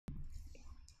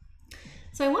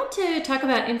So I want to talk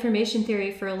about information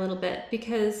theory for a little bit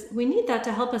because we need that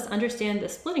to help us understand the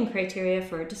splitting criteria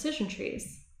for decision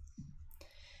trees.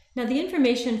 Now, the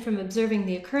information from observing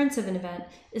the occurrence of an event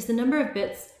is the number of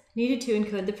bits needed to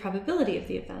encode the probability of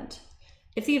the event.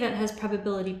 If the event has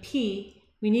probability p,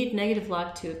 we need negative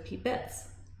log 2 of p bits.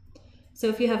 So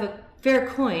if you have a fair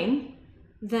coin,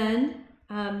 then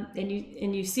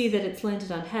and you see that it's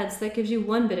landed on heads, that gives you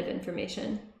 1 bit of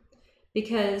information.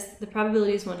 Because the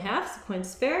probability is 1/2, the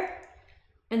coin's fair,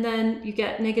 and then you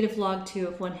get negative log 2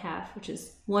 of 1/2, which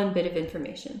is 1 bit of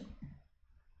information.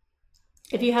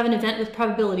 If you have an event with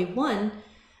probability 1,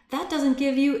 that doesn't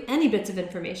give you any bits of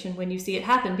information when you see it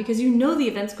happen because you know the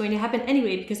event's going to happen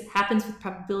anyway because it happens with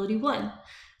probability 1.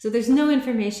 So there's no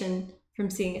information from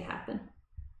seeing it happen.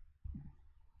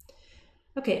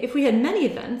 Okay, if we had many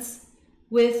events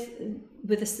with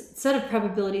a set of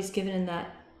probabilities given in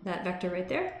that vector right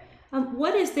there,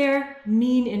 what is their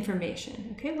mean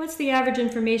information? Okay, what's the average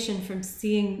information from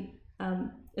seeing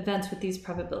events with these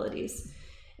probabilities?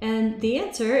 And the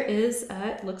answer is,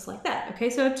 it looks like that. Okay,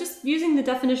 so I'm just using the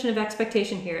definition of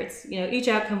expectation here. It's, each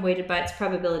outcome weighted by its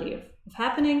probability of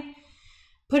happening.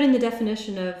 Put in the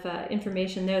definition of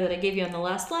information there that I gave you on the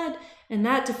last slide, and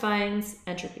that defines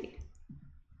entropy.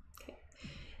 Okay.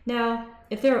 Now,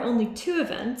 if there are only 2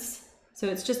 events, so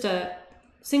it's just a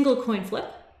single coin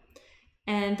flip,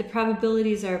 and the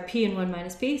probabilities are p and 1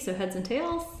 minus p, so heads and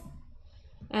tails,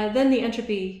 then the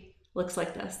entropy looks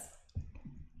like this.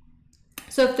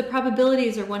 So if the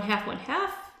probabilities are 1/2,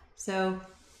 1/2, so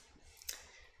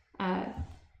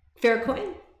fair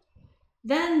coin,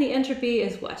 then the entropy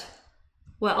is what?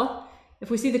 Well, if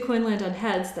we see the coin land on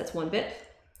heads, that's 1 bit.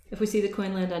 If we see the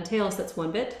coin land on tails, that's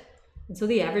 1 bit. And so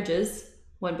the average is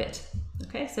 1 bit.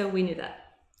 Okay, so we knew that.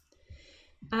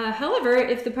 However,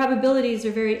 if the probabilities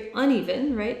are very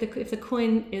uneven, right, if the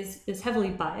coin is heavily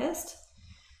biased,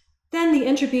 then the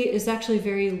entropy is actually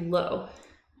very low,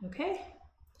 okay?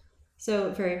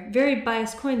 So very, very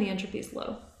biased coin, the entropy is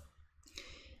low.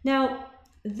 Now,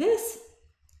 this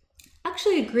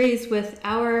actually agrees with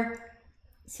our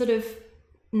sort of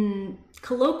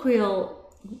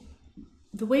colloquial,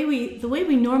 the way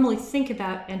we normally think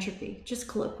about entropy, just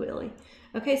colloquially.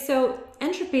 Okay, so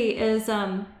entropy is,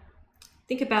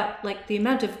 think about like the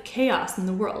amount of chaos in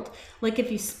the world. Like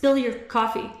if you spill your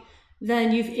coffee,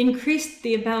 then you've increased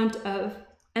the amount of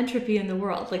entropy in the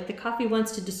world. Like the coffee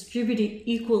wants to distribute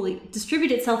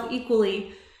itself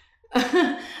equally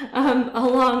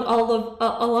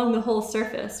along the whole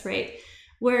surface, right?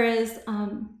 Whereas,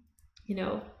 on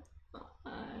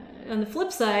the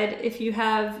flip side, if you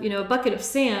have, a bucket of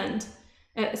sand,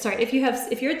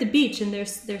 if you're at the beach and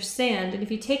there's sand, and if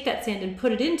you take that sand and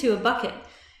put it into a bucket,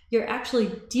 you're actually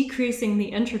decreasing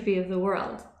the entropy of the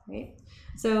world, right?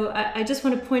 So I just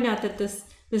want to point out that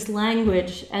this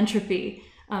language, entropy,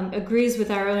 agrees with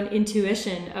our own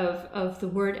intuition of the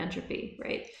word entropy,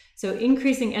 right? So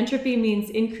increasing entropy means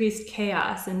increased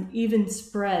chaos and even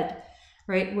spread,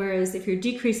 right? Whereas if you're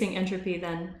decreasing entropy,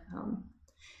 then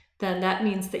that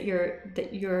means that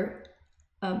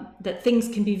that things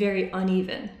can be very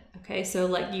uneven. Okay, so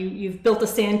like you've built a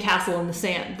sand castle in the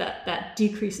sand, that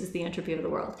decreases the entropy of the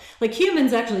world. Like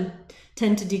humans actually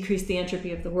tend to decrease the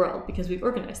entropy of the world because we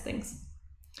organize things.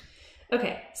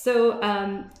 Okay, so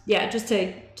yeah, just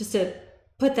to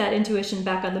put that intuition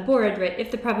back on the board, right?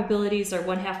 If the probabilities are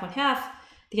 1/2, 1/2,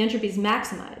 the entropy is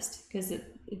maximized because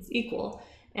it's equal.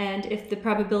 And if the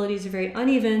probabilities are very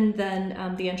uneven,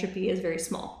 then the entropy is very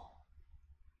small.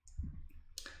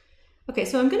 Okay,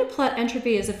 so I'm going to plot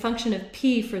entropy as a function of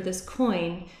p for this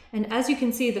coin, and as you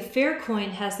can see, the fair coin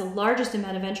has the largest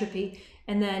amount of entropy,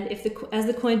 and then as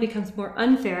the coin becomes more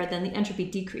unfair, then the entropy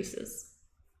decreases.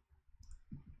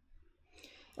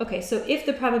 Okay, so if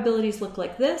the probabilities look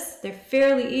like this, they're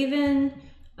fairly even,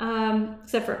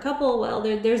 except for a couple. Well,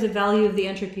 there's a value of the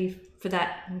entropy for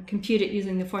that, and compute it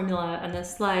using the formula on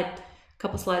this slide a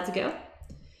couple slides ago.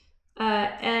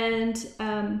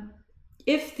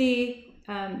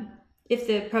 If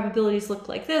the probabilities look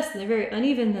like this and they're very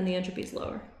uneven, then the entropy is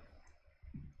lower.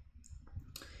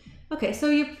 Okay, so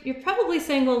you're probably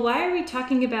saying, well, why are we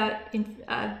talking about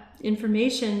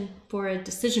information for a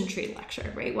decision tree lecture,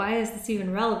 right? Why is this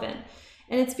even relevant?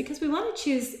 And it's because we want to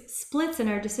choose splits in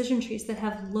our decision trees that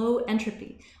have low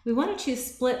entropy. We want to choose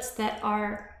splits that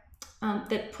are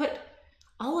that put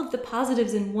all of the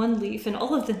positives in one leaf and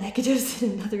all of the negatives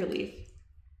in another leaf.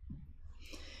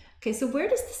 Okay, so where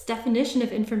does this definition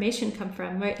of information come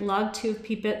from, right? Log 2 of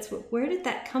p bits, where did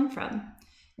that come from?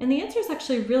 And the answer is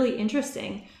actually really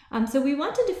interesting. So we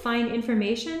want to define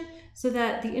information so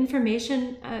that the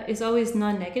information is always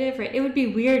non-negative, right? It would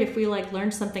be weird if we like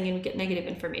learned something and we get negative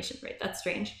information, right? That's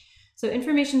strange. So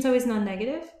information is always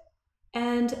non-negative.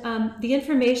 And the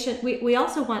information, we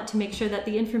also want to make sure that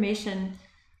the information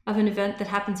of an event that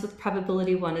happens with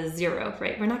probability 1 is 0,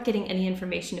 right? We're not getting any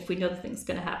information if we know the thing's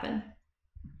going to happen.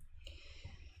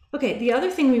 Okay, the other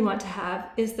thing we want to have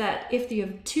is that if you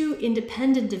have two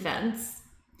independent events,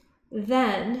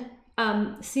 then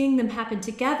seeing them happen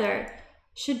together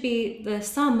should be the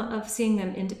sum of seeing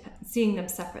them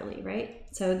separately, right?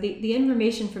 So the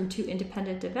information from two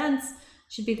independent events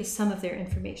should be the sum of their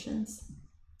informations.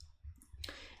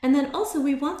 And then also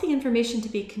we want the information to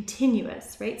be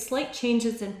continuous, right? Slight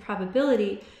changes in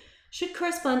probability should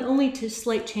correspond only to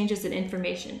slight changes in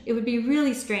information. It would be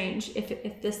really strange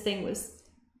if this thing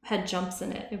had jumps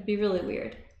in it. It would be really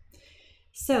weird.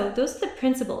 So those are the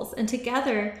principles, and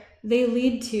together they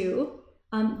lead to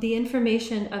the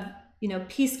information of,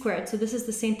 p squared. So this is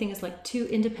the same thing as like two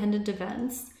independent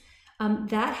events.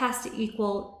 That has to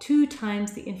equal 2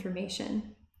 times the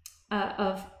information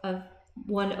of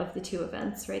one of the two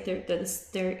events, right?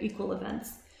 They're equal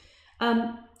events.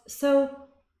 So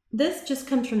this just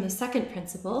comes from the second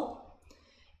principle.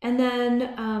 And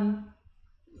then,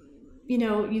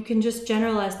 you can just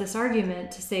generalize this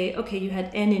argument to say, okay, you had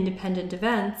n independent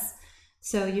events,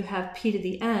 so you have p to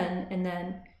the n, and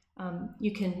then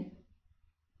you can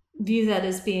view that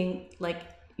as being like,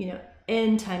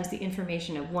 n times the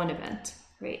information of one event,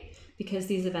 right? Because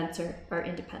these events are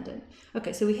independent.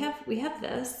 Okay, so we have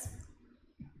this.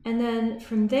 And then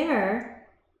from there,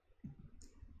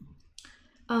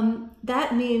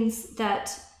 that means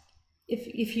that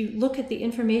if you look at the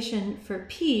information for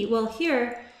p, well,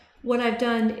 here, what I've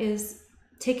done is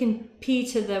taken p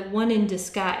to the 1 in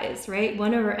disguise, right?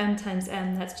 1 over m times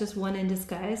m, that's just 1 in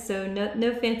disguise, so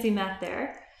no fancy math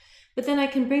there. But then I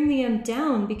can bring the m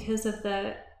down because of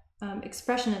the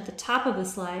expression at the top of the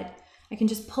slide. I can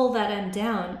just pull that m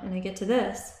down and I get to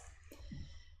this.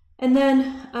 And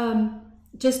then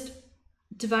just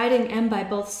dividing m by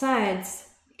both sides,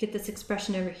 get this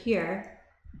expression over here.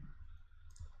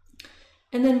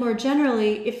 And then more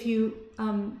generally, if you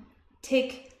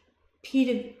take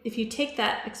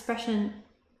that expression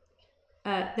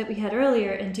that we had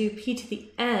earlier and do p to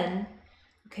the n,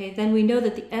 okay, then we know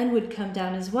that the n would come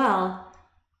down as well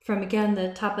from, again,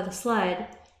 the top of the slide.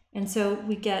 And so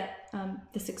we get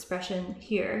this expression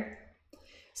here.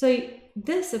 So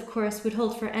this, of course, would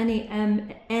hold for any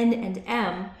n and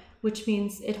m, which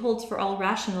means it holds for all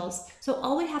rationals. So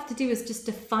all we have to do is just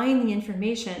define the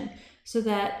information so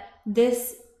that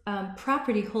this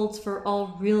property holds for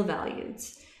all real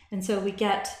values. And so we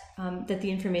get that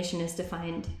the information is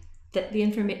defined, that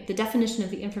the definition of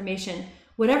the information,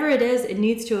 whatever it is, it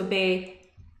needs to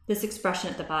obey this expression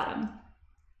at the bottom.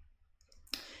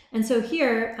 And so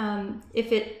here,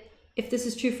 if this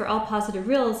is true for all positive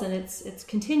reals and it's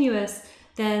continuous,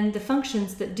 then the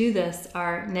functions that do this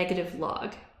are negative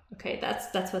log. Okay,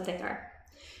 that's what they are.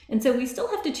 And so we still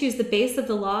have to choose the base of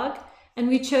the log, and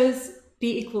we chose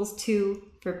b equals 2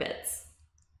 for bits.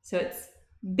 So it's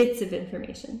bits of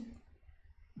information.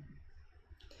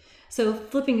 So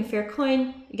flipping a fair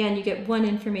coin, again, you get one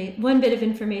bit of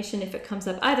information if it comes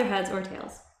up either heads or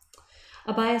tails.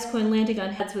 A biased coin landing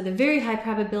on heads with a very high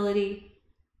probability,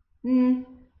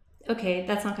 okay,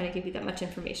 that's not going to give you that much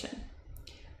information.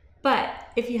 But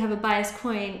if you have a biased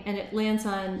coin and it lands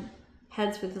on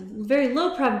heads with a very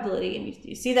low probability and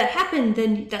you see that happen,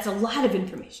 then that's a lot of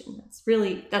information. That's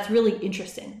really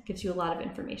interesting. It gives you a lot of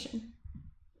information.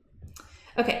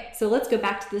 Okay, so let's go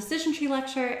back to the decision tree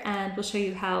lecture and we'll show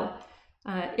you how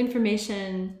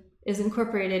information is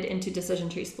incorporated into decision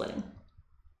tree splitting.